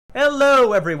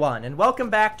Hello, everyone, and welcome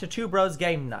back to Two Bros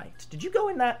Game Night. Did you go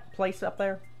in that place up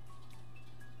there?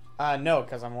 No,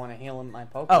 because I want to heal my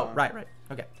Pokemon. Oh, right.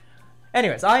 Okay.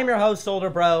 Anyways, I'm your host, Older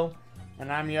Bro.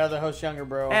 And I'm your other host, Younger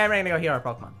Bro. And we're gonna go heal our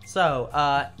Pokemon. So,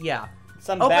 yeah.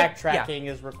 Some backtracking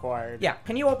is required. Yeah,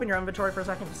 can you open your inventory for a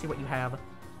second to see what you have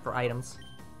for items?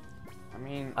 I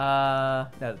mean...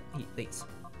 no, these.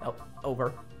 Oh,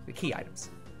 over. The key items.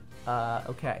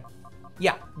 Okay.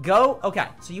 Yeah, go... Okay,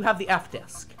 so you have the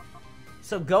F-Disc.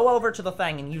 So go over to the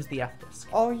thing and use the F-Disc.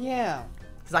 Oh, yeah.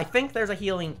 Because I think there's a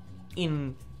healing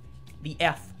in the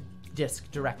F-Disc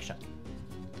direction.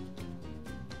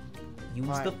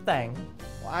 Use the thing.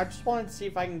 Well, I just wanted to see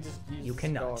if I can just use You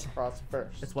cannot. Go across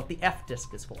first. That's what the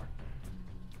F-Disc is for.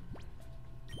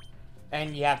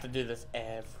 And you have to do this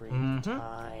every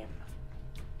time.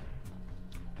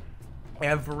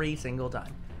 Every single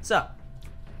time. So.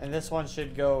 And this one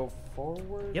should go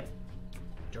forward? Yep.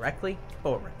 Directly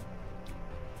forward.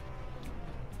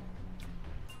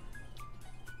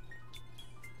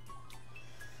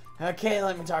 Okay,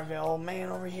 let me talk to the old man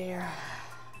over here.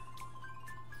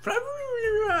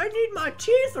 I need my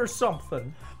teeth or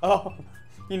something. Oh,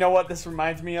 you know what this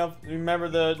reminds me of? Remember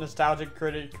the Nostalgic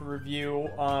Critic review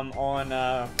on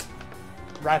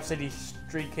Rhapsody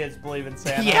Street Kids Believe in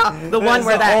Santa? Yeah, the one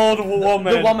where that old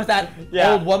woman. The one with that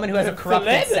old woman who has a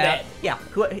corrupted sound. It. Yeah,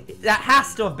 that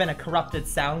has to have been a corrupted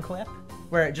sound clip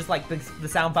where it just like the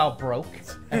sound file broke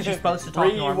and she's supposed to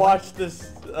talk normally. Rewatch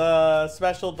this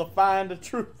special to find the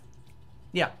truth.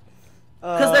 Yeah,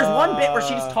 because there's one bit where she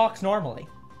just talks normally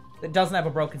that doesn't have a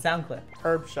broken sound clip.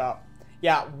 Herb Shop.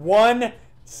 Yeah, one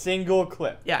single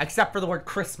clip. Yeah, except for the word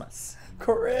Christmas.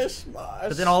 Christmas.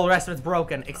 But then all the rest of it's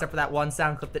broken, except for that one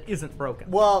sound clip that isn't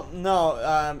broken. Well,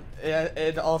 no,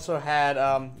 it also had,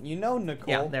 you know Nicole?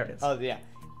 Yeah, there it is. Oh, yeah.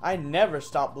 I never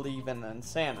stopped believing in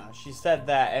Santa. She said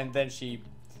that, and then she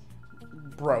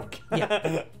broke.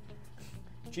 Yeah.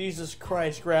 Jesus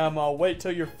Christ, Grandma, wait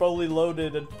till you're fully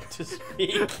loaded to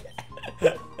speak.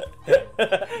 Heal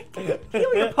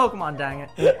your Pokemon, dang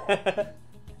it.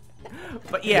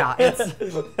 But yeah, it's...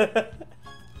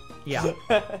 Yeah.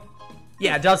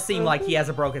 Yeah, it does seem like he has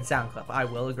a broken sound clip. I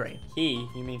will agree. He?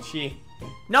 You mean she?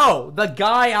 No, the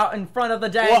guy out in front of the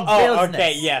dang business.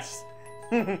 Okay, yes.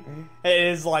 It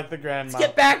is like the grandma. Let's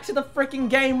get back to the freaking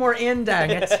game we're in, dang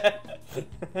it.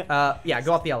 Yeah,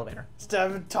 go up the elevator.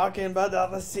 Stop talking about the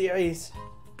other series.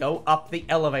 Go up the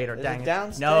elevator, dang it.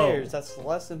 Downstairs. No. That's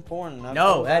less important.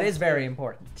 No, that is very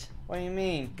important. What do you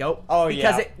mean? Go. Oh,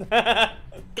 because yeah.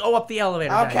 Go up the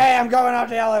elevator. Okay, I'm going up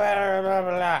the elevator. Blah,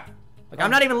 blah, blah. Look, I'm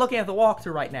not even looking at the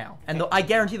walkthrough right now, and I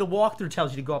guarantee the walkthrough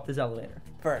tells you to go up this elevator.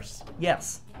 First.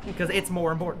 Yes, because it's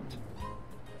more important.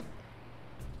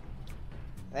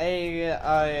 Hey,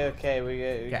 okay,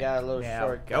 we got a little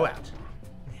shortcut. Go out.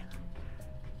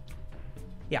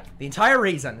 Yeah, the entire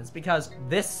reason is because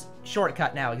this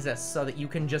shortcut now exists so that you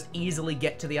can just easily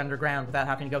get to the underground without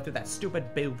having to go through that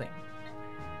stupid building.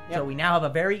 Yep. So we now have a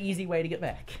very easy way to get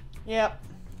back. Yep.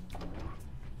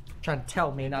 Trying to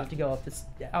tell me not to go up this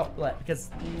outlet because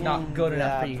not good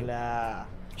enough for you. Blah.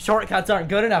 Shortcuts aren't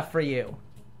good enough for you.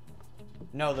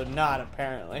 No, they're not,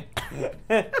 apparently.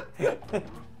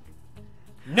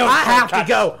 No, I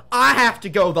have to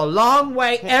go the long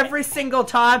way every single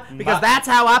time because that's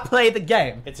how I play the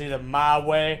game. It's either my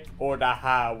way or the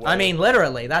highway. I mean,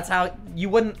 literally, that's how you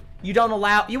wouldn't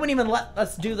even let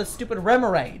us do the stupid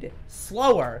Remoraid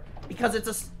slower because it's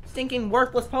a stinking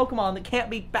worthless Pokemon that can't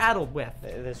be battled with.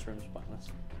 This room's pointless.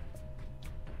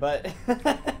 But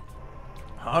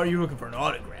how are you looking for an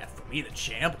autograph from me, the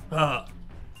champ?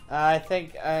 I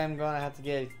think I'm gonna have to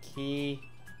get a key.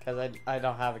 Because I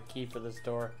don't have a key for this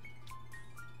door.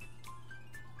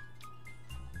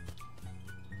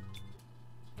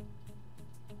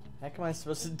 What am I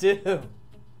supposed to do?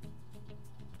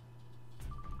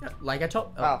 Like I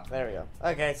told... Oh, there we go.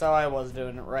 Okay, so I was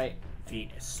doing it right.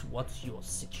 Venus, what's your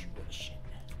situation?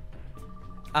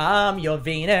 I'm your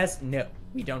Venus. No,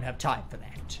 we don't have time for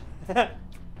that.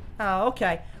 Oh,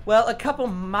 okay. Well, a couple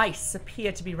mice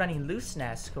appear to be running loose,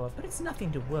 Nascor, but it's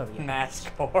nothing to worry about.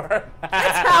 Nascor.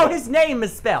 That's how his name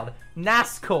is spelled.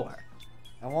 Nascor.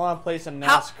 I want to play some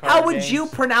NASCAR How would games. you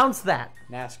pronounce that?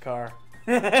 NASCAR.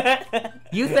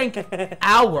 You think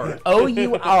our,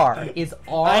 O-U-R, is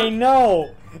R? I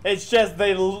know. It's just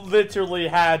they literally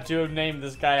had to have named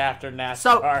this guy after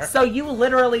NASCAR. So you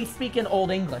literally speak in Old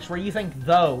English, where you think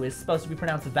though is supposed to be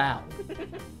pronounced thou.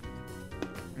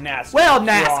 NASCAR. Well,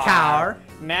 NASCAR.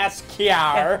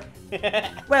 NASCAR.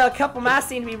 Well, a couple mice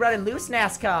seem to be running loose,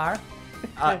 NASCAR.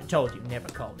 I told you, never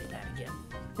call me that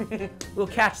again. We'll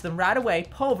catch them right away,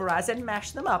 pulverize and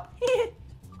mash them up.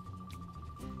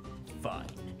 Fine.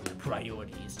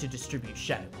 priority is to distribute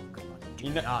shadow Pokemon. Do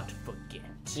You know- not forget.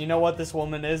 You know what this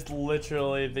woman is?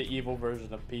 Literally the evil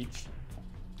version of Peach.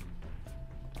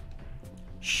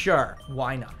 Sure,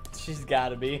 why not? She's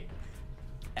gotta be.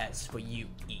 As for you,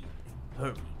 Eve,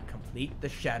 hurry, complete the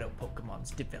shadow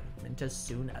Pokemon's development as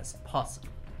soon as possible.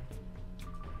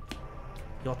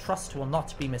 Your trust will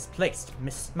not be misplaced,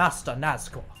 Master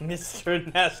Nazgul.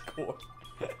 Mr. Nascore.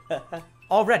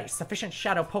 Already, sufficient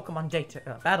shadow Pokemon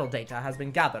data, battle data has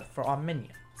been gathered for our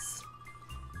minions.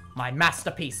 My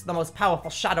masterpiece, the most powerful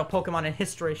shadow Pokemon in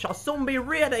history, shall soon be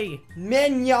ready!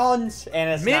 Minions! And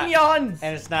it's Minions!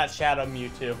 and it's not Shadow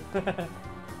Mewtwo.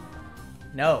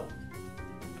 No,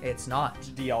 it's not.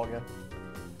 Dialga.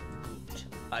 Good.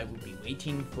 I will be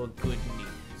waiting for good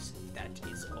news. That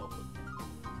is all.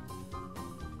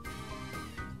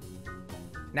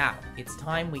 Now, it's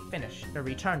time we finish or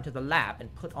return to the lab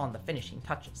and put on the finishing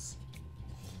touches.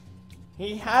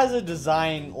 He has a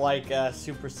design like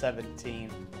Super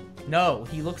 17. No,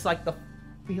 he looks like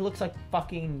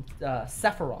fucking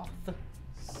Sephiroth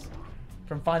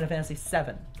from Final Fantasy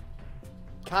VII.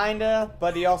 Kinda,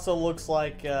 but he also looks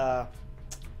like Come,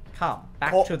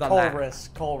 back to the lab.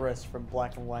 Colress from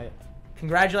Black and White.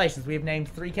 Congratulations, we have named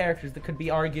 3 characters that could be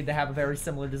argued to have a very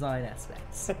similar design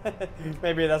aspects.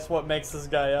 Maybe that's what makes this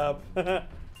guy up.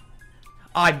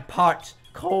 I'm part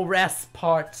Colress,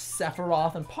 part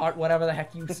Sephiroth, and part whatever the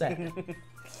heck you said.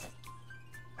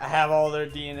 I have all their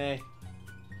DNA.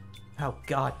 Oh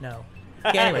god, no.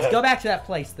 Okay, anyways, go back to that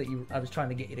place that I was trying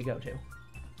to get you to go to.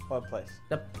 What place?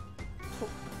 The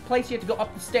place you have to go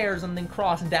up the stairs and then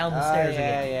cross and down the stairs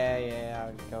again. Yeah.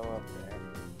 I'll go up there.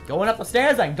 Going up the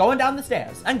stairs and going down the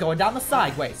stairs and going down the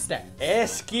sideways stairs.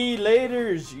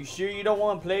 Escalators. You sure you don't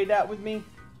want to play that with me?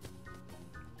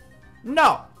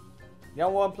 No. You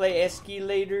don't want to play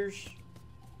escalators?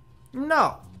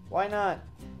 No. Why not?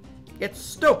 It's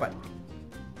stupid.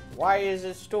 Why is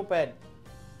it stupid?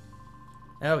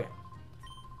 Okay.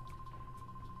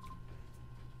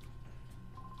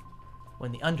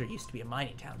 When the Under used to be a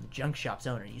mining town, the junk shop's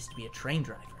owner used to be a train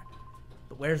driver.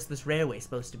 But where's this railway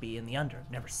supposed to be in the Under?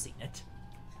 I've never seen it.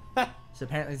 So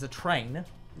apparently there's a train.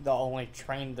 The only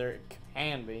train there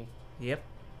can be. Yep.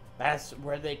 That's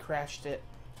where they crashed it.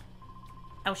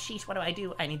 Oh sheesh, what do I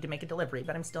do? I need to make a delivery,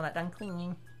 but I'm still not done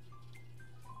cleaning.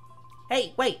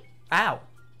 Hey, wait! Ow!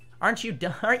 Aren't you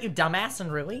dumbass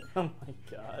and Rui? Oh my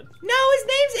god. No, his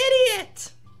name's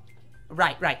Idiot!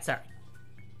 Right, sorry.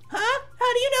 Huh?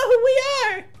 How do you know who we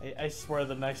are? I swear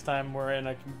the next time we're in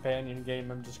a companion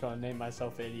game, I'm just gonna name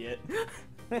myself Idiot.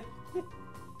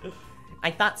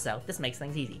 I thought so. This makes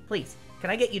things easy. Please,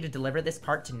 can I get you to deliver this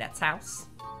part to Net's house?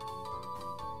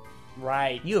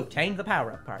 Right. You obtained the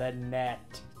power-up part. The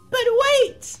net. But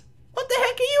wait! What the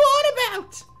heck are you on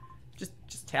about?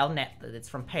 Just tell Net that it's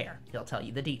from Pear. He'll tell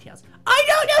you the details. I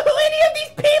don't know who any of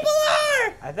these people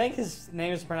are! I think his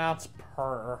name is pronounced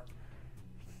Purr.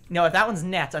 No, if that one's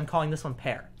Net, I'm calling this one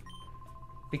Pear.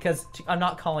 Because I'm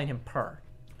not calling him Purr.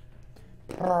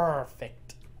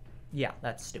 Perfect. Yeah,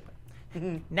 that's stupid.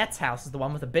 Net's house is the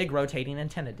one with a big rotating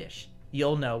antenna dish.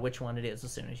 You'll know which one it is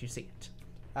as soon as you see it.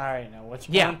 I already know which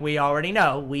one. Yeah, we already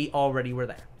know. We already were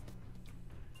there.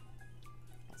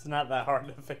 It's not that hard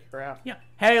to figure out. Yeah.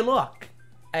 Hey, look!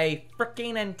 A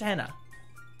freaking antenna.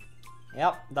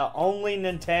 Yep, the only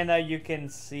antenna you can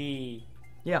see.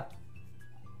 Yeah.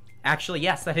 Actually,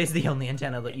 yes, that is the only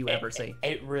antenna that you ever see.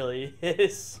 It really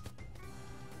is.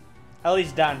 At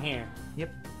least down here. Yep.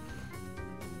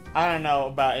 I don't know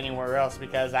about anywhere else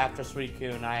because after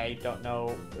Suicune, I don't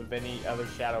know of any other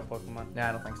Shadow Pokemon. No,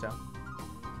 I don't think so.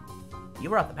 You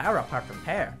brought the power-up part from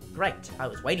Pear. Great, I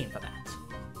was waiting for that.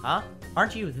 Huh?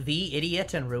 Aren't you the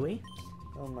Idiot and Rui?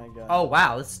 Oh my god. Oh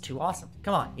wow, this is too awesome.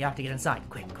 Come on, you have to get inside.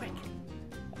 Quick.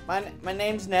 My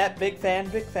name's Net. Big fan.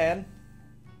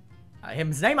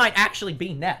 His name might actually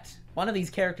be Net. One of these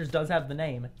characters does have the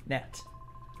name Net.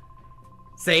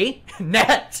 See?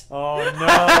 Net! Oh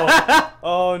no.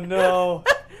 Oh no.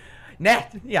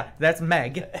 Net! Yeah, that's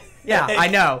Meg. Yeah, I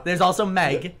know. There's also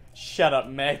Meg. Shut up,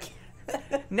 Meg.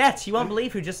 Net, you won't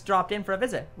believe who just dropped in for a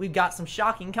visit. We've got some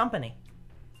shocking company.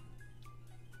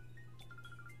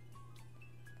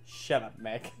 Shut up,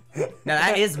 Meg. Now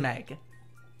that is Meg.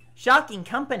 Shocking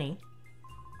company?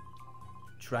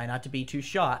 Try not to be too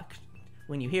shocked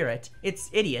when you hear it. It's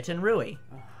Idiot and Rui.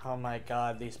 Oh my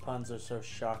god, these puns are so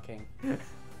shocking.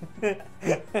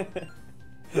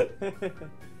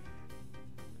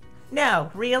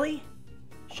 No, really?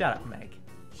 Shut up, Meg.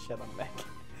 Shut up, Meg.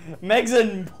 Meg's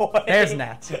a boy. There's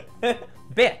Nat.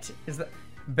 Bit is the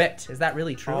Bit, is that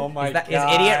really true? Oh my God. God.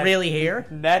 Is idiot really here?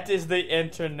 Net is the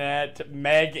internet.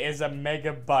 Meg is a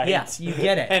megabyte. Yes, you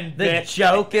get it. And The bit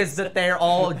joke is that they're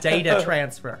all data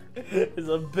transfer. is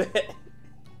a bit.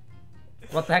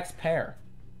 What the heck's pair?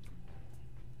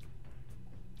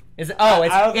 Is it? Oh, I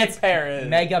don't think it's pair is.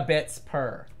 megabits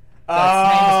per. So Oh,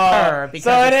 its name is per because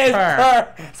so it it's is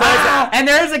per. per. So and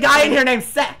there's a guy in here named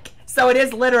Sec. So it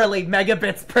is literally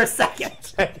megabits per second.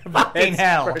 Fucking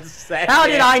hell. How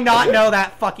did I not know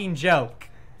that fucking joke?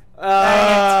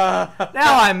 Now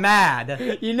I'm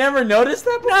mad. You never noticed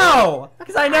that before? No,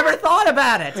 because I never thought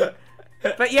about it.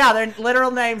 But yeah, their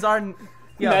literal names are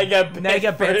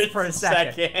megabits per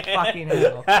second. Fucking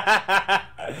hell.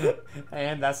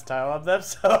 And that's the title of the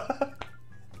episode.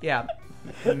 Yeah.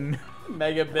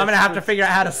 Megabits. I'm gonna have to figure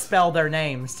out how to spell their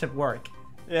names to work.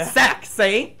 Yeah. Sec,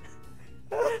 see?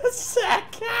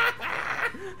 Sec.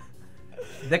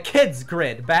 The kids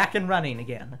grid back and running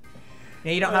again.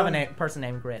 Yeah, you don't have a person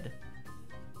named Grid.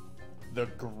 The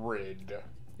grid.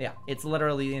 Yeah, it's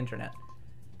literally the internet.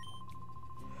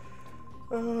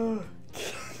 Well,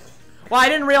 I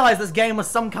didn't realize this game was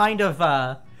some kind of like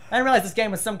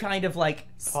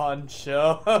Pun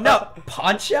show. No,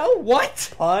 poncho?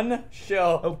 What? Pun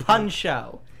show. Oh, pun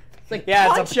show. It's like, yeah,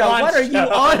 poncho, it's a pun what are you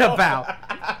show. on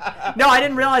about? No, I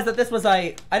didn't realize that this was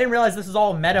I didn't realize this was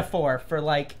all a metaphor for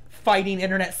like fighting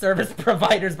internet service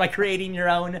providers by creating your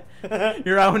own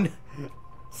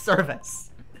service.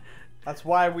 That's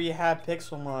why we have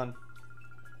Pixelmon.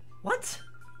 What?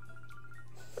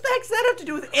 What the heck does that have to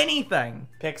do with anything?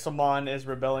 Pixelmon is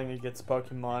rebelling against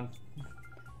Pokemon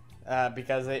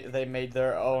because they made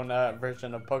their own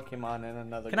version of Pokemon in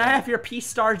another Can game. I have your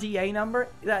P-Star DA number?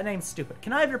 That name's stupid.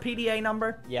 Can I have your PDA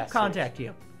number? Yes. I'll contact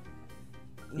you.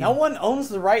 No one owns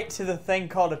the right to the thing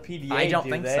called a PDA, I don't do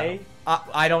think they? so.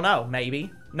 I don't know.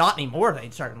 Maybe. Not anymore, they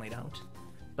certainly don't.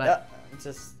 But it's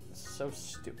just so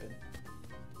stupid.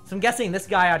 So I'm guessing this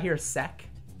guy out here is Sec.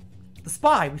 The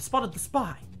spy. We spotted the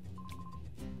spy.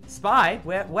 Spy?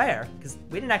 Where? Because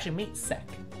we didn't actually meet Sec.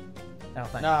 I don't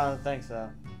think. No, I don't think so.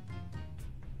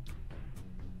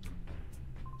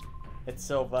 It's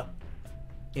Silva.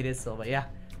 It is Silva, yeah.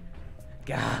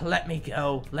 God, let me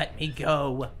go. Let me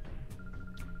go.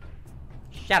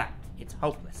 Shut up. It's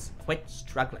hopeless. Quit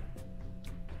struggling.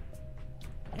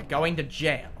 You're going to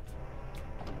jail.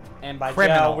 And by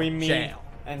Criminal jail we mean jail.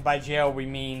 And by jail we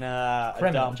mean Criminal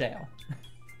a dump. jail.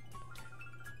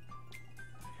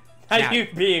 Now Now- you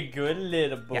be a good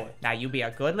little boy. Yeah. Now you be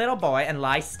a good little boy and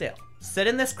lie still. Sit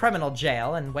in this criminal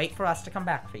jail and wait for us to come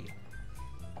back for you.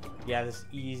 Yeah, this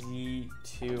easy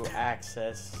to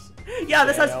access. Yeah,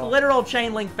 this has jail. literal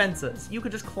chain link fences. You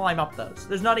could just climb up those.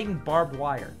 There's not even barbed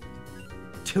wire.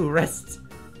 Tourists.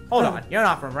 Hold on, you're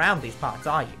not from around these parts,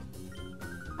 are you?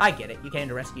 I get it. You came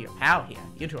to rescue your pal here.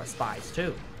 You two are spies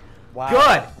too. Wow.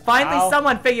 Good. Finally, Wow.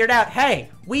 someone figured out. Hey,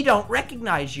 we don't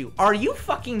recognize you. Are you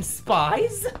fucking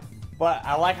spies? But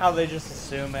I like how they just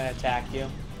assume and attack you.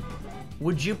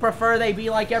 Would you prefer they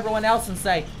be like everyone else and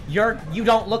say, you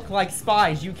don't look like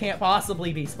spies, you can't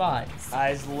possibly be spies?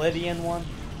 Is Lydian one?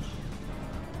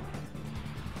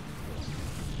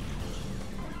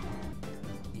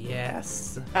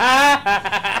 Yes.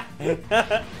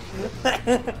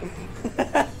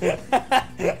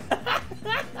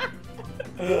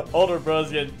 Older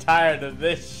bro's getting tired of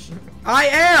this shit. I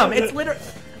am! It's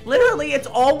literally, it's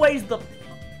always the...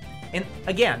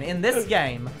 in this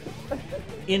game,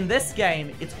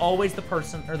 it's always the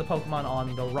person or the Pokemon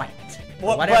on the right. For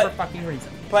Well, whatever but- fucking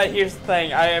reason. But here's the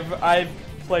thing, I've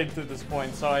played through this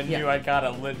point, so I knew Yeah. I got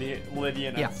a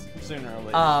Lydian Yeah. sooner or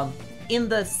later. In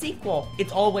the sequel,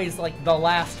 it's always like the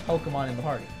last Pokemon in the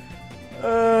party.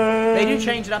 They do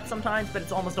change it up sometimes, but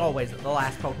it's almost always the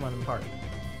last Pokemon in the party.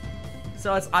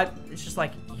 So it's just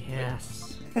like,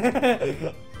 yes.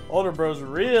 Older bro's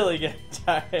really getting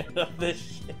tired of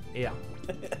this shit. Yeah.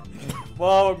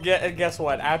 Well, guess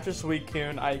what? After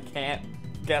Suicune, I can't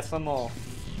guess them all.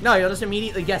 No, you'll just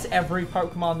immediately guess every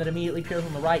Pokemon that immediately appears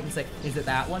on the right and say, is it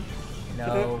that one?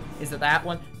 No. Is it that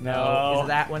one? No. Is it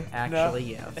that one? Actually,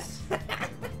 yes.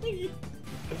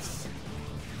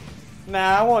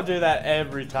 Nah, I won't do that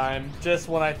every time. Just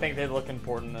when I think they look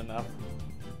important enough.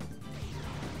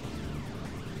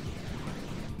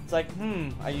 It's like,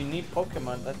 a unique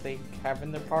Pokemon that they have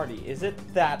in their party. Is it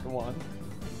that one?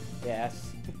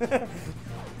 Yes.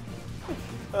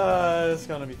 It's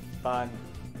gonna be fun.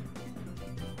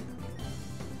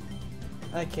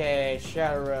 Okay,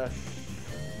 Shadow Rush.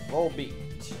 Roll beat.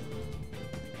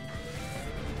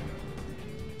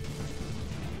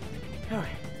 Alright,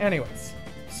 anyways.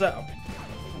 So.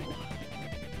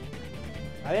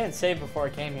 I didn't save before I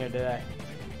came here, did I?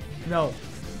 No.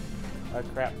 Oh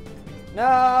crap.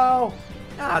 No!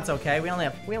 Ah, it's okay. We only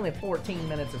have 14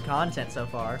 minutes of content so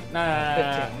far. No,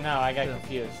 I got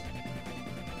confused.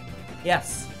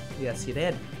 Yes. Yes, you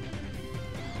did.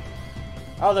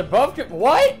 Oh, they're both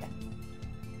what?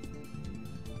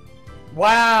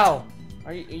 Wow.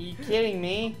 Are you kidding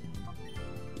me?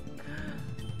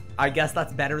 I guess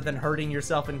that's better than hurting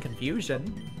yourself in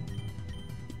confusion.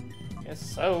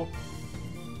 Guess so.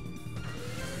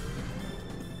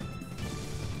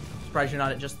 Surprised you're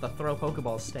not at just the throw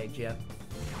Pokeballs stage yet.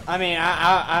 I mean,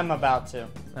 I'm about to.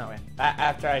 Oh, yeah.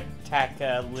 After I attack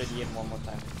Lydian one more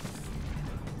time.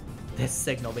 This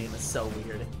signal beam is so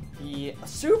weird. Yeah,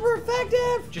 super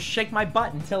effective! Just shake my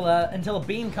butt until a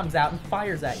beam comes out and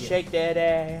fires at you. Shake that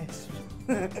ass.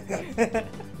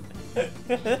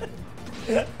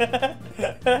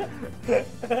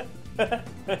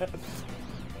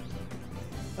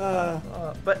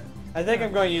 But I think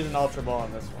I'm going to use an Ultra Ball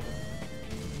on this one.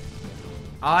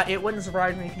 It wouldn't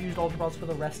surprise me if you used Ultra Balls for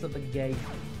the rest of the game.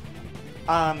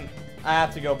 I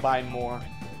have to go buy more.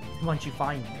 Once you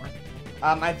find more.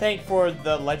 I think for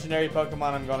the legendary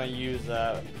Pokemon, I'm gonna use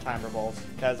Timer Balls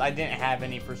because I didn't have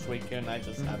any for Suicune. I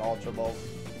just had Ultra Balls.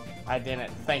 I didn't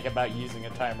think about using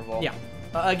a Timer Ball. Yeah.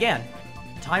 Again,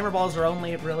 Timer Balls are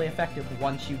only really effective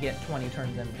once you get 20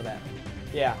 turns into the battle.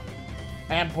 Yeah.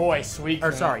 And boy, Suicune.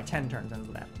 Or sorry, 10 turns into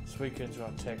the battle. Suicune's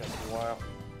gonna take us a while.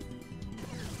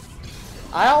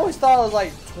 I always thought it was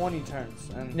like 20 turns.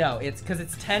 And No, it's because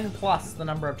it's 10 plus the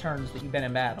number of turns that you've been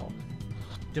in battle,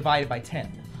 divided by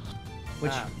 10.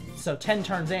 Which, so 10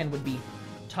 turns in would be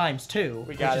times 2,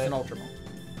 which is an Ultra Ball.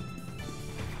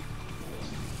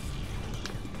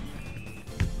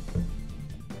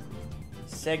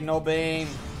 Signal Beam.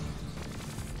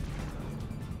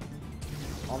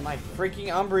 On my freaking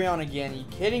Umbreon again. Are you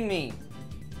kidding me?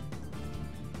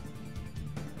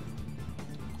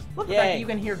 Look at that, you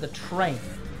can hear the train.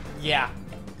 Yeah.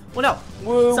 Well, no.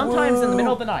 Woo, Sometimes in the woo.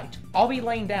 middle of the night, I'll be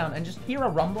laying down and just hear a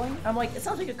rumbling. I'm like, it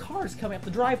sounds like a car's coming up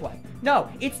the driveway. No,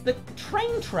 it's the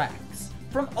train tracks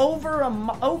from over a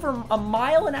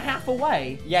mile and a half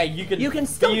away. Yeah, you can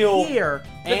still feel hear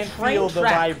the and train feel the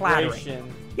track vibration.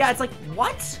 clattering. Yeah, it's like,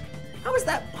 what? How is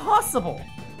that possible?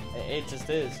 It just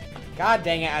is. God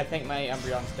dang it, I think my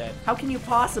Umbreon's dead. How can you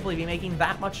possibly be making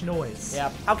that much noise?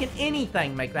 Yep. How can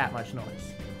anything make that much noise?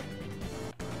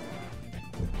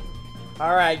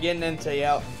 Alright, getting into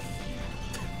you.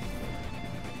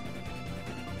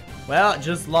 Well,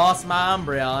 just lost my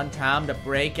Umbreon. Time to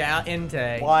break out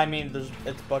Entei. Well, I mean,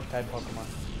 it's bug-type Pokemon.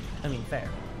 I mean, fair.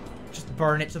 Just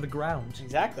burn it to the ground.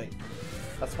 Exactly.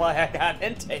 That's why I got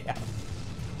Entei out.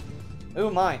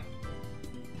 Ooh, mine.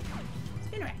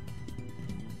 Spinrack.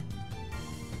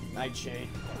 Nightshade.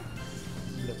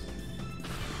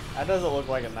 That doesn't look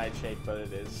like a Nightshade, but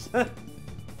it is.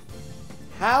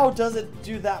 How does it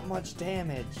do that much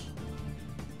damage?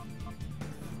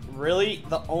 Really?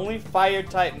 The only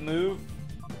fire-type move?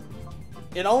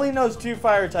 It only knows 2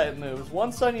 fire-type moves.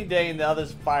 One Sunny Day and the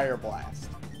other's Fire Blast.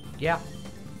 Yeah.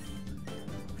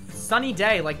 Sunny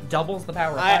Day, like, doubles the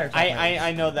power of fire type moves.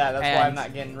 I know that. That's why I'm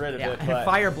not getting rid of it. And But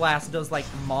Fire Blast does, like,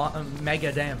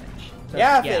 mega damage. So,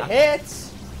 yeah, if it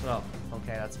hits. Well,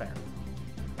 okay, that's fair.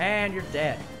 And you're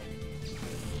dead.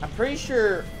 I'm pretty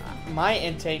sure my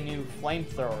Entei knew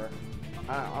Flamethrower.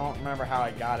 I don't remember how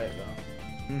I got it,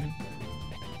 though.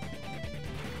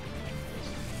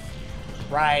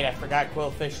 Right, I forgot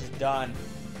Quillfish is done.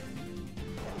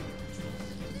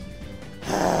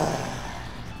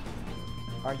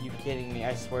 Are you kidding me?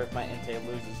 I swear if my Entei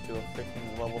loses to a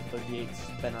freaking level 38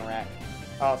 Spinnerack.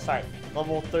 Oh, sorry.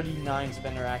 Level 39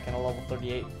 Spinnerack and a level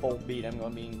 38 full beat, I'm going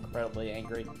to be incredibly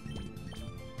angry.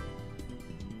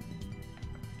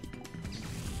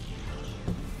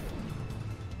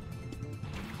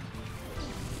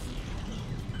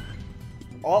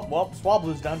 Oh, well,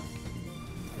 Swablu's done.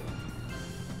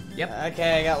 Yep.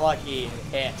 Okay, I got lucky.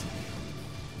 Hit.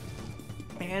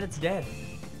 And it's dead.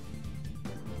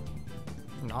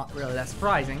 Not really that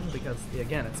surprising, because,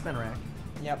 again, it's Spinrack.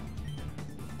 Yep.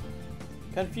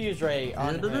 Confuse Ray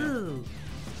on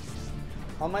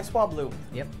my Swablu.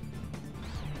 Yep.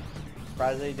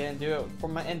 Surprised they didn't do it for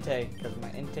my Entei, because my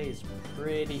Entei is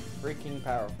pretty freaking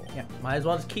powerful. Yeah, might as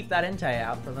well just keep that Entei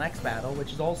out for the next battle,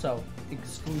 which is also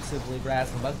exclusively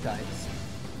grass and bug types.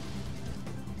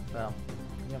 So,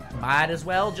 might as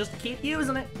well just keep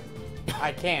using it.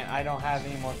 I can't. I don't have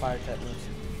any more fire type moves.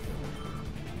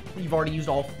 You've already used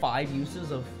all 5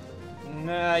 uses of...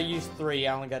 No, I used 3.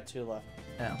 I only got 2 left.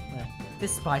 Oh, well.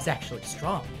 This spy's actually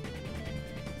strong.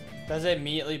 Does it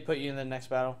immediately put you in the next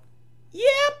battle?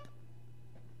 Yep!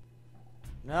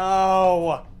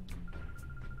 No!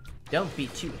 Don't be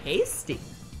too hasty.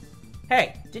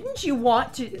 Hey, didn't you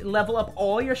want to level up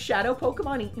all your shadow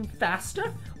Pokemon even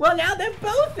faster? Well, now they're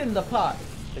both in the park.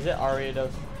 Is it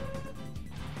Ariados?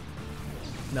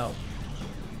 No.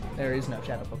 There is no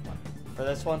shadow Pokemon. For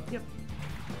this one? Yep.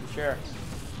 You sure?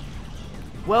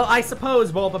 Well, I suppose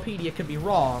Bulbapedia could be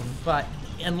wrong, but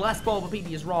unless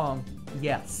Bulbapedia is wrong,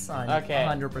 yes, I'm Okay.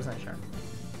 100% sure.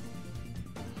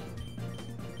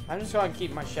 I'm just gonna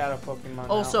keep my shadow Pokemon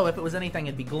Also, out. if it was anything,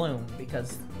 it'd be Gloom,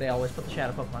 because they always put the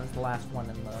shadow Pokemon as the last one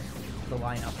in the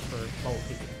lineup for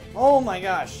Bulbapedia. Oh my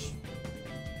gosh.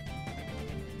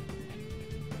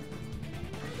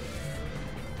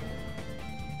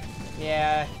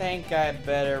 Yeah, I think I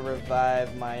better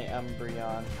revive my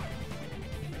Umbreon.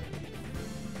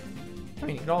 I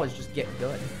mean, you could always just get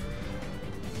good.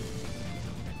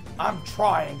 I'm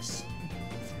trying,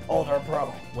 older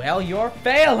bro. Well, you're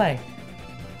failing!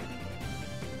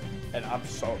 And I'm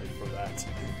sorry for that.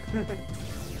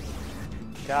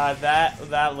 God,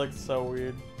 that looks so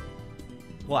weird.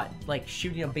 What? Like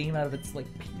shooting a beam out of its, like,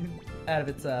 What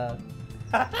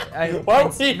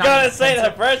were you gonna say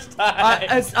the first time?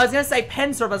 I was gonna say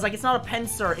Pinsir, but I was like, it's not a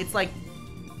Pinsir. It's like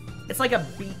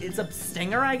it's a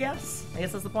stinger, I guess. I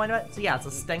guess that's the point of it. So yeah, it's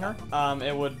a stinger.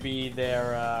 It would be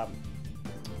their,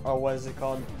 oh, what is it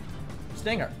called?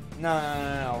 Stinger. No,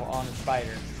 on the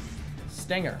spider.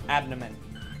 Stinger. Abdomen.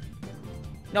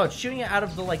 No, it's shooting it out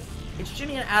of the, like, it's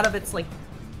shooting it out of its, like,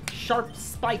 sharp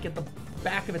spike at the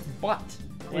back of its butt,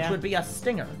 which would be a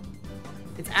stinger.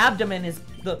 Its abdomen is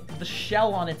the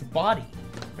shell on its body,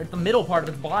 or the middle part of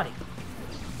its body.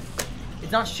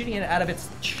 It's not shooting it out of its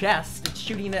chest, it's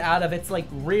shooting it out of its, like,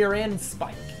 rear end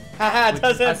spike. Haha, it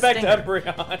doesn't affect stinger.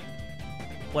 Umbreon.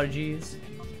 What did you use?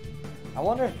 I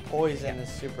wonder if poison is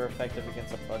super effective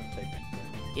against a bug type.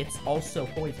 It's also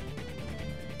poison.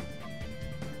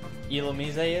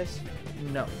 Illumise is?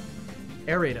 No.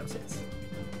 Ariados is.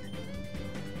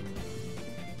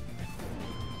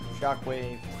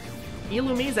 Shockwave.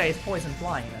 Illumise is poison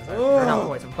flying, or not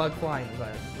poison, bug flying, as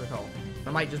I recall. Or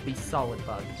it might just be solid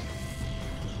bug.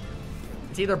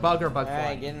 It's either bug or bug Alright,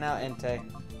 flying. getting out Entei.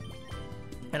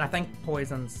 And I think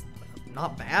poison's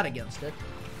not bad against it.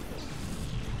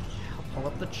 I'll pull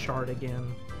up the chart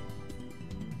again.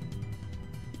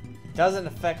 Doesn't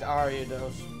affect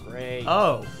Ariados. Great.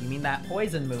 Oh, you mean that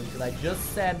poison move that I just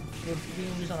said if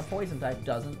being used on a poison type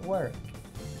doesn't work.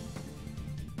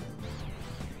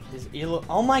 Is Elo?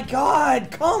 Oh my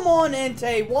god! Come on,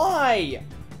 Entei! Why?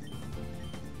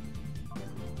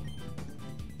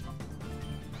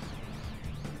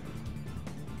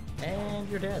 And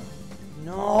you're dead.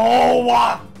 No!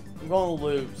 I'm going to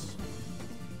lose.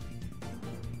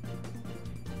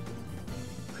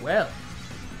 Well,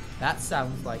 that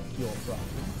sounds like your problem.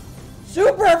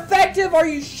 Super effective? Are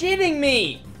you shitting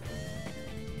me?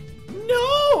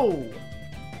 No!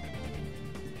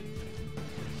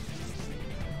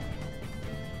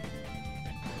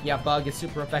 Yeah, bug is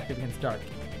super effective against dark.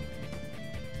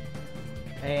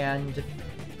 And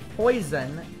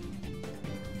poison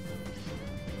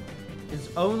is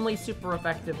only super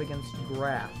effective against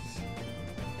grass.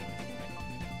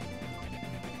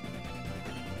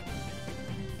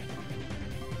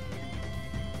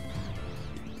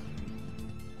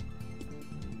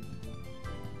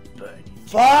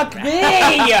 Fuck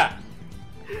me!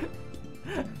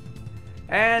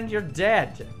 And you're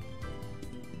dead.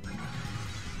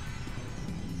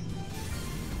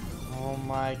 Oh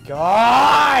my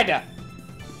god!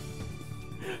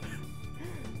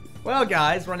 Well,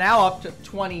 guys, we're now up to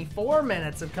 24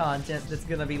 minutes of content that's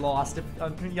gonna be lost if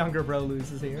Younger Bro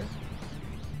loses here.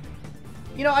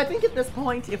 You know, I think at this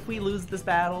point, if we lose this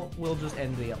battle, we'll just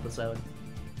end the episode.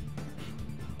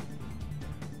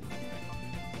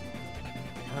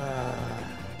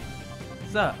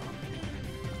 So,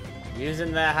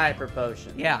 Using that hyper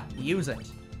potion. yeah, use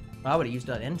it. I would have used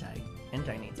Entei.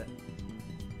 Entei needs it.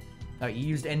 Oh, you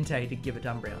used Entei to give it to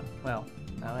Umbreon. Well,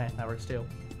 okay, that works too.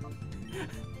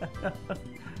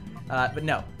 But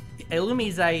no,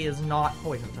 Illumise is not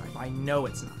poison type. I know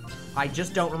it's not. I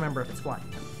just don't remember if it's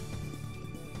flying.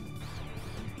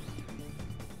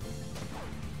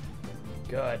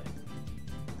 Good.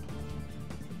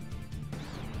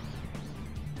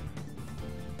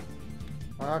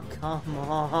 Oh, come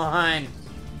on.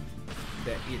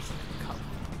 There is no color.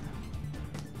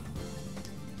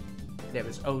 There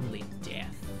is only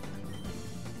death.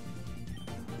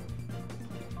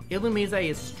 Illumise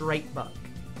is straight bug.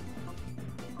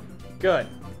 Good.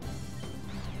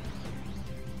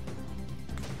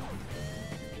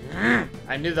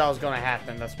 I knew that was gonna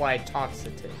happen. That's why I tossed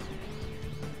it.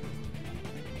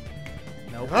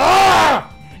 Nope.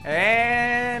 Ah!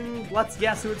 And let's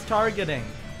guess who it's targeting.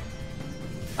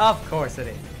 Of course it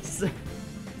is.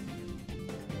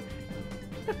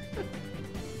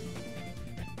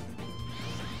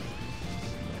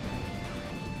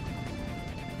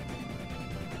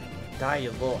 Die,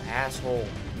 you little asshole.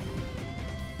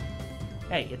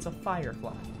 Hey, it's a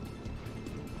firefly.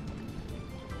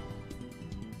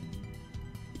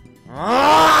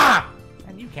 Ah!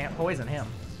 And you can't poison him.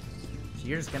 So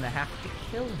you're just gonna have to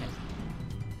kill him.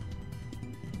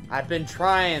 I've been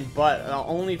trying, but the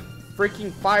only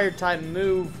freaking fire type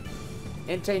move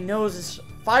Entei knows is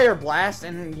Fire Blast,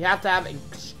 and you have to have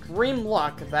extreme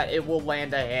luck that it will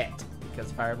land a hit.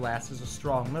 Because Fire Blast is a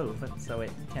strong move, and so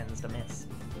it tends to miss.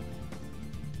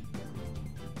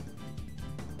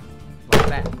 Like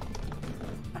that.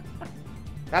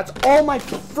 That's all my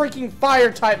freaking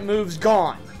fire type moves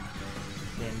gone.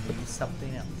 Then use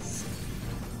something else.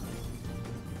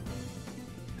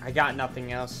 I got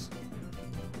nothing else.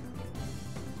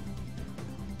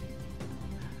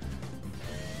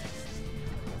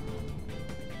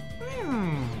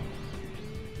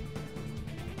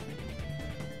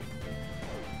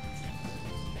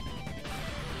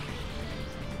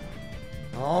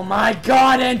 Oh my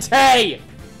god, Entei!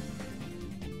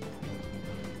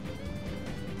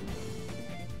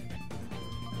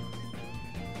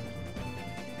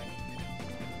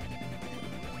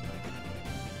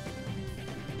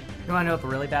 You wanna know what the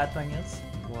really bad thing is?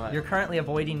 What? You're currently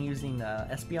avoiding using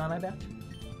Espeon, I bet?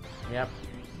 Yep.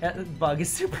 That bug is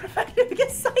super effective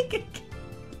against Psychic!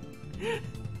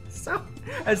 So,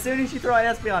 as soon as you throw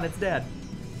an Espeon, it's dead.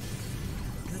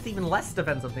 Because it's even less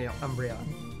defensive than Umbreon.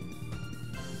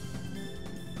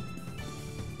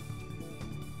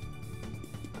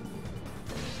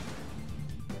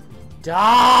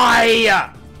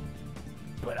 Die!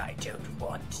 But I don't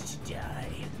want to die.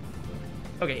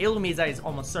 Okay, Illumise is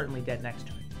almost certainly dead next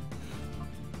turn.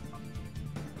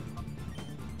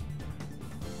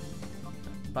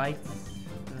 Bites.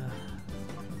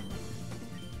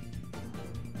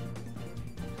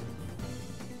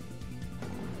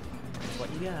 That's what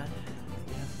you got.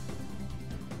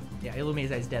 Yeah,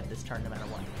 Illumise is dead this turn no matter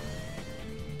what.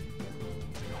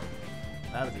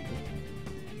 That was easy.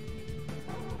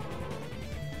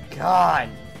 God,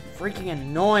 freaking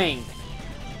annoying.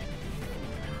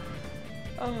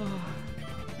 Oh.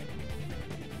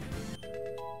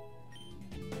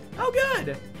 Oh,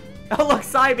 good. Oh, look,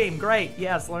 Psybeam. Great.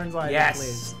 Yes, learn Psybeam, Yes.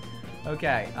 please.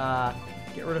 Okay,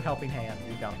 get rid of Helping Hand.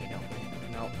 You don't need Helping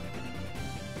Hand. Nope.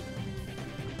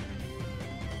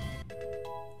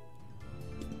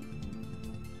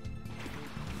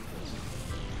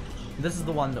 This is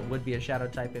the one that would be a Shadow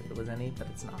type if it was any, but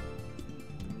it's not.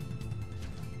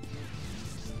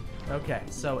 Okay,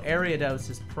 so Ariados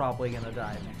is probably gonna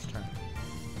die next turn.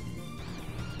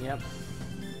 Yep.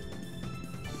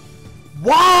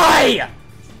 Why?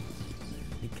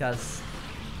 Because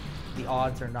the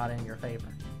odds are not in your favor.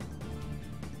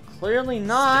 Clearly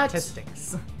not.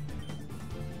 Statistics.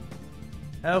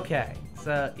 Okay,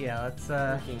 so yeah, let's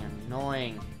Freaking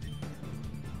annoying.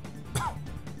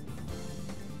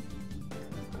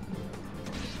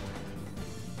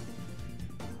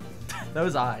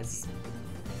 those eyes.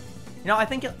 You know, I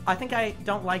think I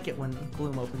don't like it when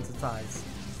Gloom opens its eyes.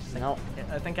 Nope.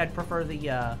 I think I'd prefer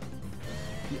the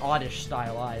oddish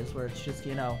style eyes where it's just,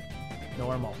 you know,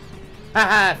 normal.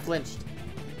 Haha, flinched.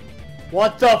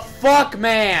 What the fuck,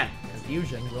 man?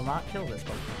 Confusion will not kill this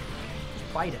Pokemon. Just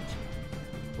fight it.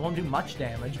 It won't do much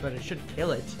damage, but it should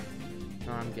kill it.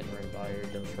 Oh, I'm getting ready to buy your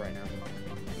dose right now.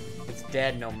 It's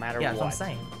dead no matter Yeah, what. that's what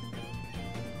I'm saying.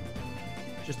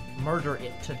 Just murder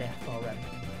it to death already.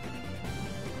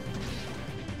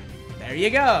 There you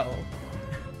go.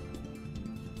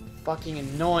 Fucking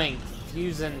annoying,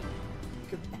 confusing.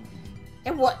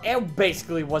 It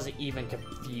basically wasn't even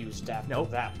confused after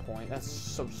that point. That's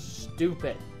so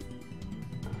stupid.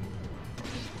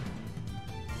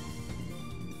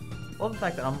 Well, the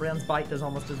fact that Umbreon's bite does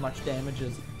almost as much damage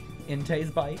as Entei's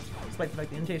bite, despite the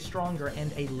fact that Entei's stronger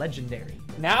and a legendary.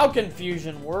 Now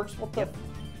confusion works. What the? Yep.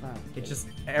 Oh, It just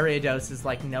Ariados is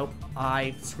like, nope,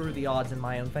 I screw the odds in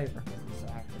my own favor.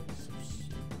 exactly.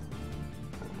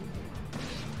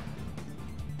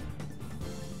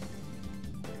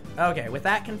 Okay, with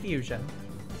that confusion,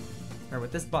 or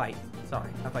with this bite, sorry,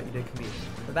 I thought you did confusion.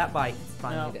 With that bite, it's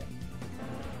finally dead.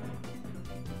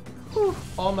 Whew,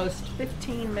 almost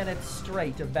 15 minutes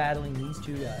straight of battling these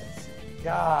two guys.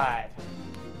 God.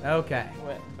 Okay.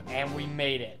 And we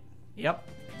made it. Yep.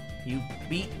 You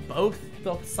beat both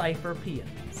the Cypher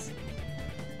Peons.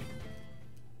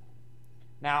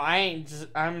 Now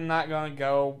I'm not gonna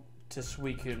go to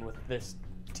Suicune with this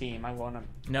team. I'm gonna.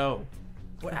 No.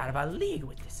 We're out of our league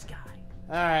with this guy.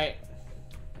 All right.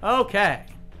 Okay.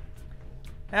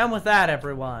 And with that,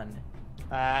 everyone,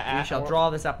 we shall well, draw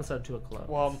this episode to a close.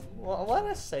 Well, let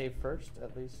us save first,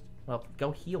 at least. Well,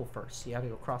 go heal first. You have to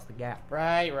go across the gap.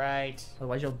 Right.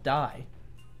 Otherwise, you'll die.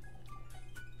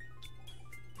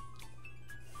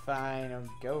 Fine, I'll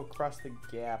go across the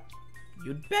gap.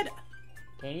 You'd better.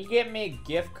 Can you get me a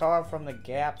gift card from the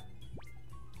gap?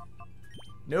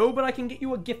 No, but I can get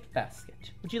you a gift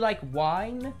basket. Would you like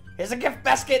wine? Here's a gift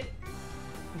basket!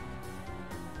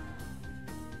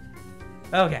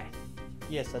 Okay.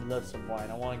 Yes, I'd love some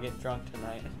wine. I want to get drunk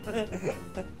tonight.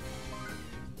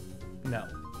 No.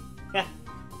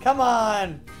 Come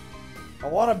on! I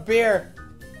want a beer!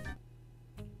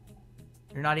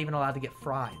 You're not even allowed to get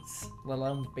fries, let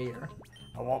alone beer.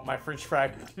 I want my french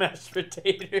fried mashed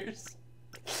potatoes.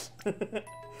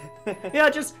 Yeah,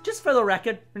 just for the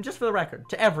record,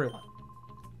 to everyone.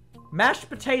 Mashed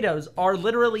potatoes are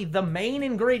literally the main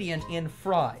ingredient in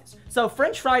fries. So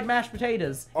French fried mashed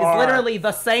potatoes is literally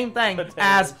the same thing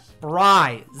as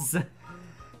fries.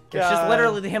 It's just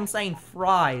literally him saying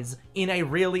fries in a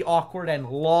really awkward and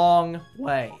long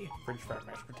way. French fried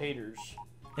mashed potatoes.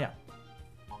 Yeah.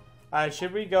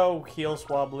 Should we go heal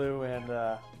Swablu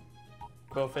and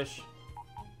Quillfish?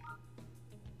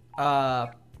 I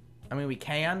mean, we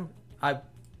can.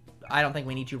 I don't think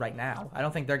we need you right now. I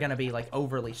don't think they're gonna be like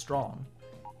overly strong.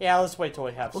 Yeah, let's wait till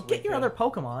we have. Well, get your other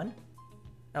Pokemon.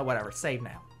 Oh, whatever. Save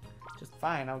now. Just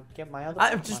fine. I'll get my other.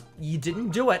 Pokemon. You didn't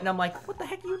do it, and I'm like, what the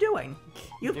heck are you doing?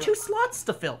 You have 2 slots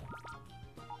to fill.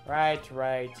 Right.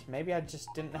 Maybe I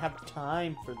just didn't have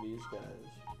time for these guys.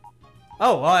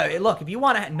 Oh, look, if you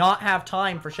want to not have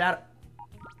time for Shadow...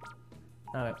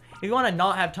 if you want to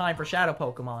not have time for Shadow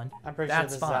Pokemon, I'm pretty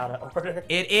that's sure this fine. is out of order.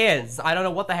 It is. I don't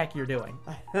know what the heck you're doing.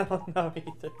 I don't know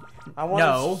either. I want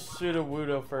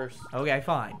Sudowoodo first. Okay,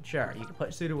 fine. Sure, you can put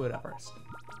Sudowoodo first.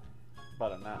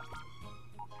 But I'm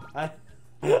not.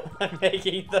 I'm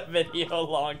making the video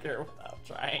longer without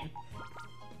trying.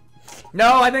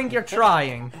 No, I think you're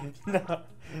trying.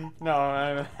 No,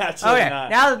 I'm actually not.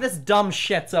 Now that this dumb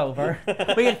shit's over,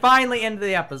 we can finally end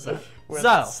the episode. With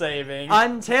saving.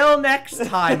 Until next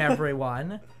time,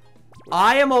 everyone,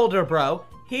 I am older bro,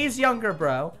 he's younger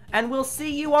bro, and we'll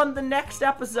see you on the next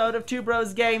episode of Two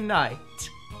Bros Game Night.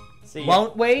 See ya.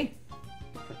 Won't we?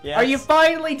 Yes. Are you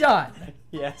finally done?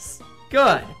 Yes.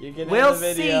 Good. You can we'll end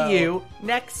the video. see you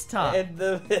next time. End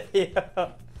the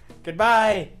video.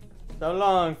 Goodbye. So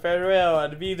long. Farewell.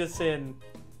 Advidasin.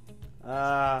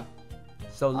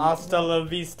 So Hasta la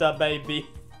vista, baby.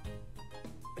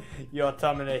 You're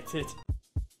terminated.